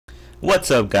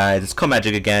What's up, guys? It's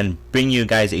Magic again, bringing you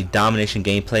guys a Domination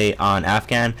gameplay on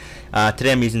Afghan.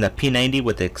 Today I'm using the P90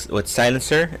 with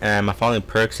silencer, and my following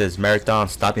perks is Marathon,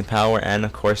 Stopping Power, and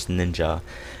of course Ninja.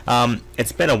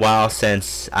 It's been a while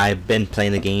since I've been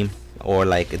playing the game, or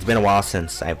like it's been a while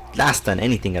since I've last done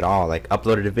anything at all, like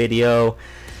uploaded a video,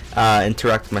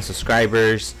 interact with my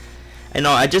subscribers. I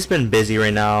know I've just been busy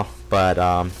right now, but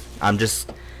I'm just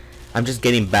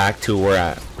getting back to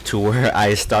where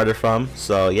I started from.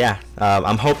 So yeah,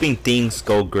 I'm hoping things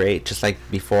go great, just like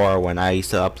before when I used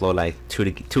to upload like two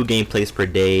gameplays per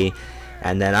day,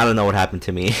 and then I don't know what happened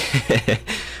to me.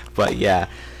 But yeah,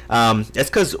 it's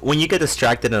because when you get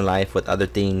distracted in life with other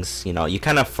things, you know, you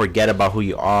kind of forget about who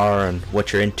you are and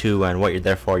what you're into and what you're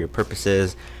there for, your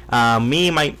purposes. My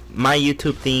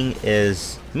YouTube thing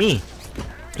is me.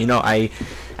 You know, I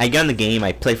get on the game,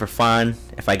 I play for fun.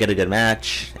 If I get a good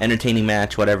match, entertaining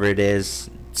match, whatever it is,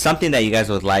 something that you guys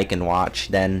would like and watch,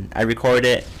 then I record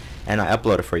it and I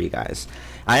upload it for you guys.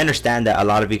 I understand that a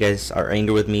lot of you guys are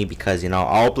angry with me because, you know,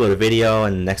 I'll upload a video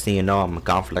and next thing you know I'm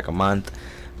gone for like a month.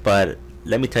 But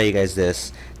let me tell you guys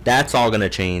this, that's all gonna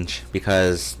change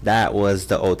because that was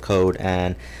the old code.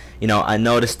 And you know, I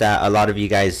noticed that a lot of you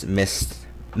guys missed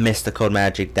the code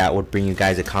magic that would bring you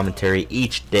guys a commentary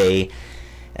each day.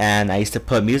 And I used to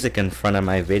put music in front of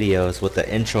my videos with the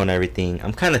intro and everything.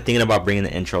 I'm kind of thinking about bringing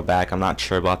the intro back. I'm not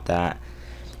sure about that,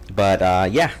 but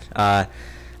yeah.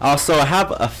 Also, I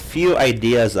have a few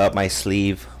ideas up my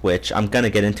sleeve which I'm gonna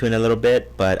get into in a little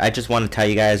bit, but I just want to tell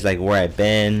you guys like where I've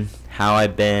been, how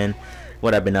I've been,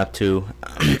 what I've been up to.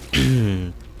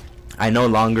 I no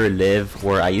longer live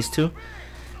where I used to.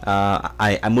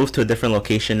 I moved to a different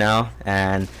location now,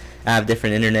 and I have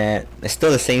different internet. It's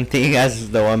still the same thing as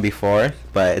the one before,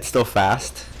 but it's still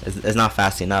fast. It's not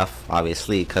fast enough,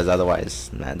 obviously, because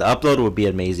otherwise, man, the upload would be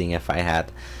amazing if I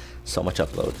had so much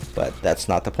upload. But that's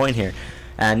not the point here.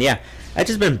 And yeah, I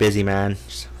just been busy, man,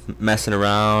 just messing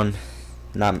around.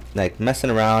 Not like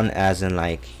messing around as in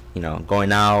like, you know,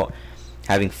 going out,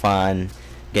 having fun,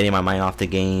 getting my mind off the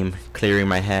game, clearing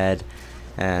my head,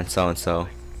 and so.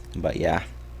 But yeah,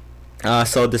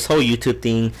 so this whole YouTube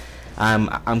thing,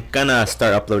 I'm gonna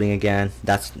start uploading again.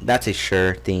 That's a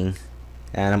sure thing,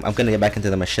 and I'm gonna get back into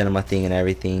the machinima thing and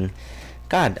everything.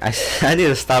 God, I need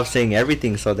to stop saying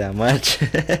everything so damn much.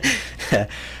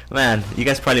 Man, you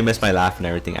guys probably miss my laugh and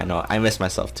everything. I know I miss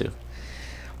myself too.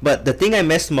 But the thing I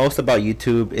miss most about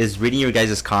YouTube is reading your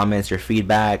guys' comments, your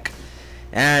feedback,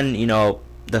 and you know,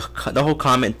 the whole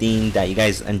comment thing that you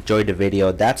guys enjoyed the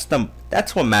video. That's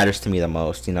what matters to me the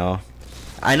most. You know,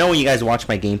 I know when you guys watch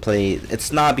my gameplay,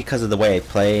 it's not because of the way I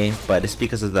play, but it's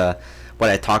because of what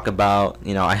I talk about.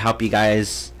 You know, I help you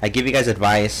guys, I give you guys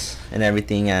advice and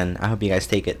everything, and I hope you guys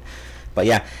take it. But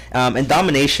yeah, in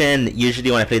Domination,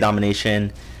 usually when I play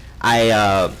Domination,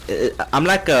 I'm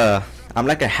like a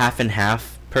half and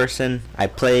half person. I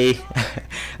play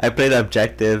I play the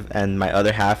objective, and my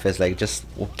other half is like just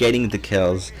getting the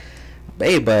kills.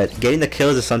 Hey, but getting the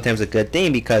kills is sometimes a good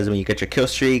thing because when you get your kill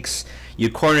streaks, you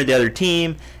corner the other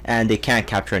team and they can't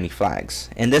capture any flags.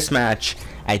 In this match,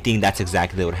 I think that's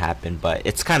exactly what happened, but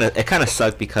it kind of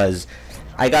sucked because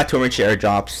I got 2 emergency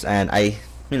airdrops and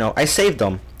I saved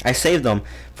them. I saved them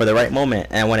for the right moment,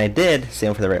 and when I did save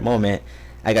them for the right moment,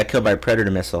 I got killed by a predator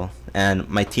missile and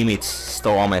my teammates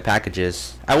stole all my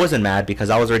packages. I wasn't mad because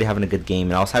I was already having a good game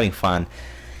and I was having fun.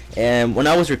 And when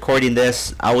I was recording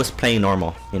this, I was playing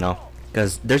normal, you know,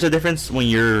 because there's a difference when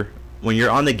you're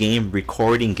on the game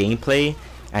recording gameplay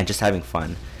and just having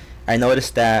fun. I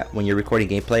noticed that when you're recording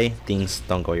gameplay, things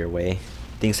don't go your way.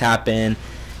 Things happen,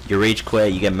 you rage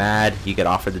quit, you get mad, you get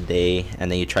off for the day,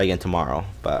 and then you try again tomorrow.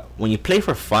 But when you play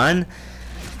for fun,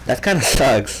 that kind of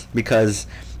sucks, because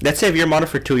let's say if you're modded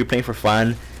for 2, you're playing for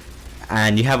fun,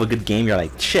 and you have a good game, you're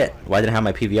like, shit, why didn't I have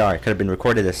my PVR? I could have been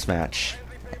recorded this match.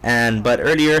 But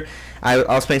earlier, I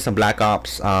was playing some Black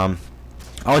Ops. I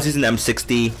was using the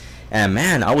M60, and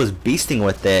man, I was beasting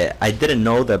with it. I didn't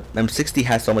know the M60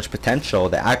 has so much potential.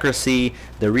 The accuracy,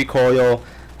 the recoil,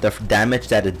 the damage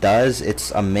that it does,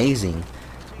 it's amazing.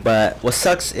 But what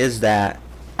sucks is that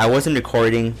I wasn't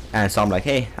recording, and so I'm like,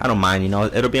 hey, I don't mind, you know,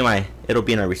 it'll be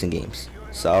in our recent games.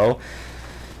 So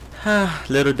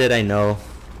little did I know,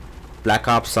 Black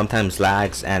Ops sometimes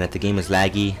lags, and if the game is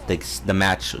laggy, the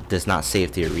match does not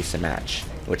save to your recent match,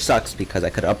 which sucks because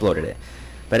I could have uploaded it.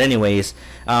 But anyways,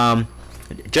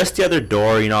 just the other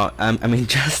door, you know,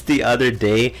 just the other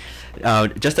day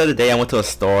I went to a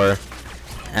store,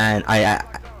 and I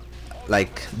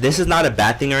like, this is not a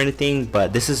bad thing or anything,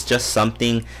 but this is just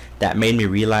something that made me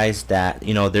realize that,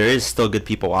 you know, there is still good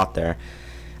people out there.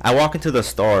 I walk into the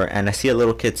store and I see a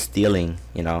little kid stealing,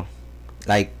 you know,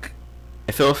 like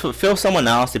if it was someone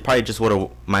else, they probably just would have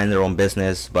minded their own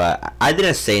business. But I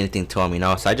didn't say anything to him, you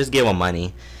know. So I just gave him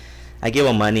money. I gave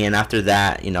him money, and after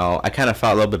that, you know, I kind of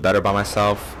felt a little bit better about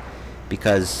myself,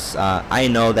 because I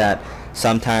know that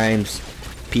sometimes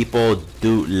people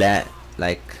do let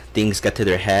like things get to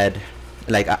their head.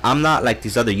 Like I'm not like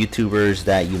these other YouTubers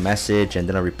that you message and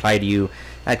then I reply to you.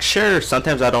 Like sure,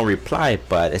 sometimes I don't reply,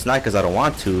 but it's not because I don't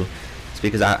want to. It's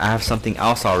because I have something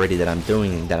else already that I'm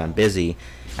doing, that I'm busy.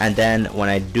 And then when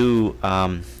I do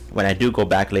go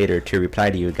back later to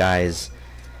reply to you guys,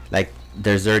 like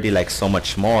there's already like so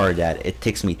much more that it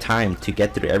takes me time to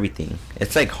get through everything.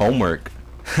 It's like homework.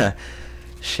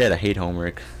 Shit, I hate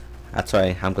homework. That's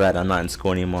why I'm glad I'm not in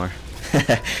school anymore.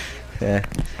 Yeah.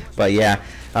 But yeah,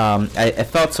 I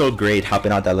felt so great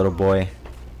helping out that little boy.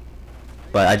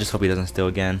 But I just hope he doesn't steal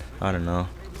again. I don't know.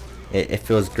 It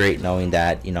feels great knowing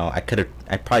that, you know, I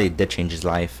probably did change his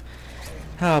life.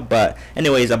 But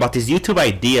anyways, about these YouTube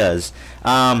ideas,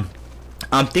 I'm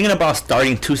thinking about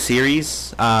starting 2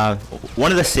 series.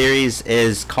 One of the series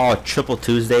is called Triple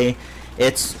Tuesday.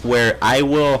 It's where I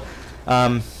will,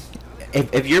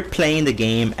 if you're playing the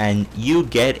game and you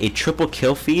get a triple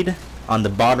kill feed on the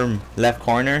bottom left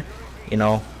corner, you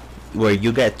know, where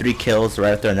you get 3 kills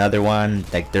right after another one,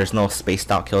 like there's no spaced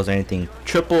out kills or anything,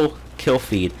 triple kill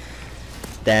feed,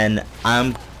 then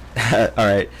I'm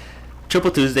alright.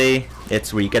 Triple Tuesday,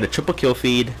 it's where you get a triple kill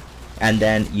feed, and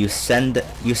then you send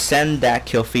that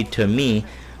kill feed to me,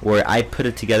 where I put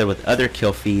it together with other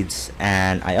kill feeds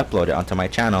and I upload it onto my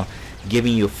channel,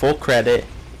 giving you full credit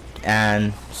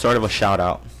and sort of a shout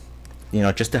out, you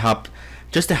know, just to help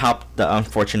the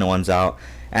unfortunate ones out.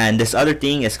 And this other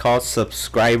thing is called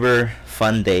Subscriber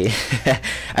Fun Day.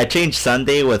 I changed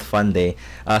Sunday with Fun Day.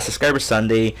 Subscriber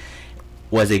Sunday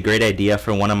was a great idea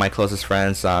for one of my closest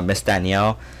friends, Miss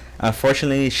Danielle.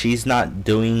 Unfortunately, she's not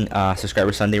doing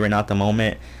Subscriber Sunday right now at the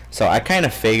moment, so I kind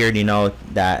of figured, you know,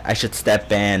 that I should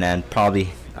step in and probably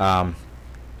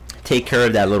take care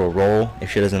of that little role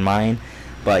if she doesn't mind.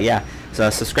 But yeah, so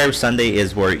Subscriber Sunday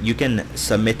is where you can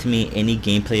submit to me any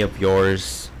gameplay of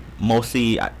yours,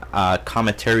 mostly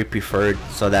commentary preferred,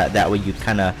 so that way you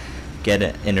kind of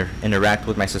get interact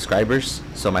with my subscribers,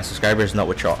 so my subscribers know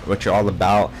what you're all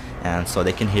about, and so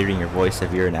they can hear in your voice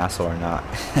if you're an asshole or not.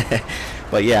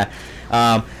 But yeah,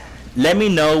 let me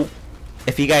know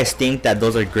if you guys think that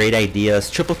those are great ideas.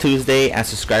 Triple Tuesday and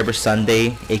Subscriber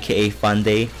Sunday, aka Fun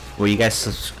Day, where you guys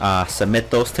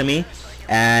submit those to me,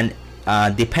 and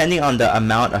depending on the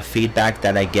amount of feedback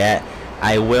that I get,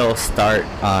 I will start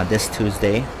this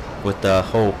Tuesday with the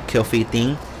whole kill feed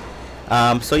thing.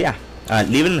 So yeah,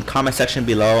 leave it in the comment section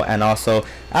below. And also,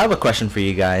 I have a question for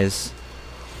you guys.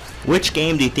 Which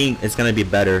game do you think is going to be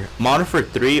better, Modern Warfare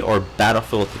 3 or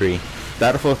Battlefield 3?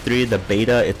 Battlefield 3, the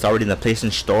beta, it's already in the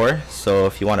PlayStation Store, so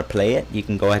if you want to play it, you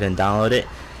can go ahead and download it,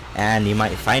 and you might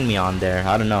find me on there.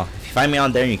 I don't know. If you find me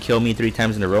on there and you kill me 3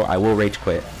 times in a row, I will rage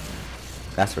quit.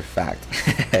 That's for a fact.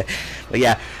 But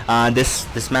yeah,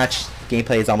 this match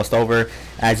gameplay is almost over.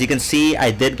 As you can see,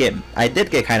 I did get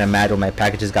kind of mad when my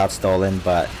packages got stolen,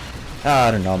 but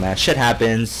I don't know, man. Shit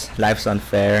happens. Life's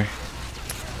unfair.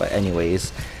 But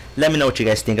anyways, let me know what you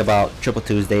guys think about Triple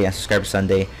Tuesday and Subscriber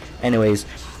Sunday. Anyways,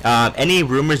 any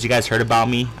rumors you guys heard about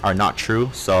me are not true,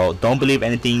 so don't believe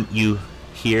anything you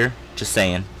hear. Just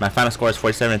saying. My final score is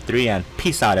 47-3, and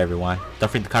peace out, everyone. Don't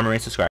forget to comment, rate, subscribe.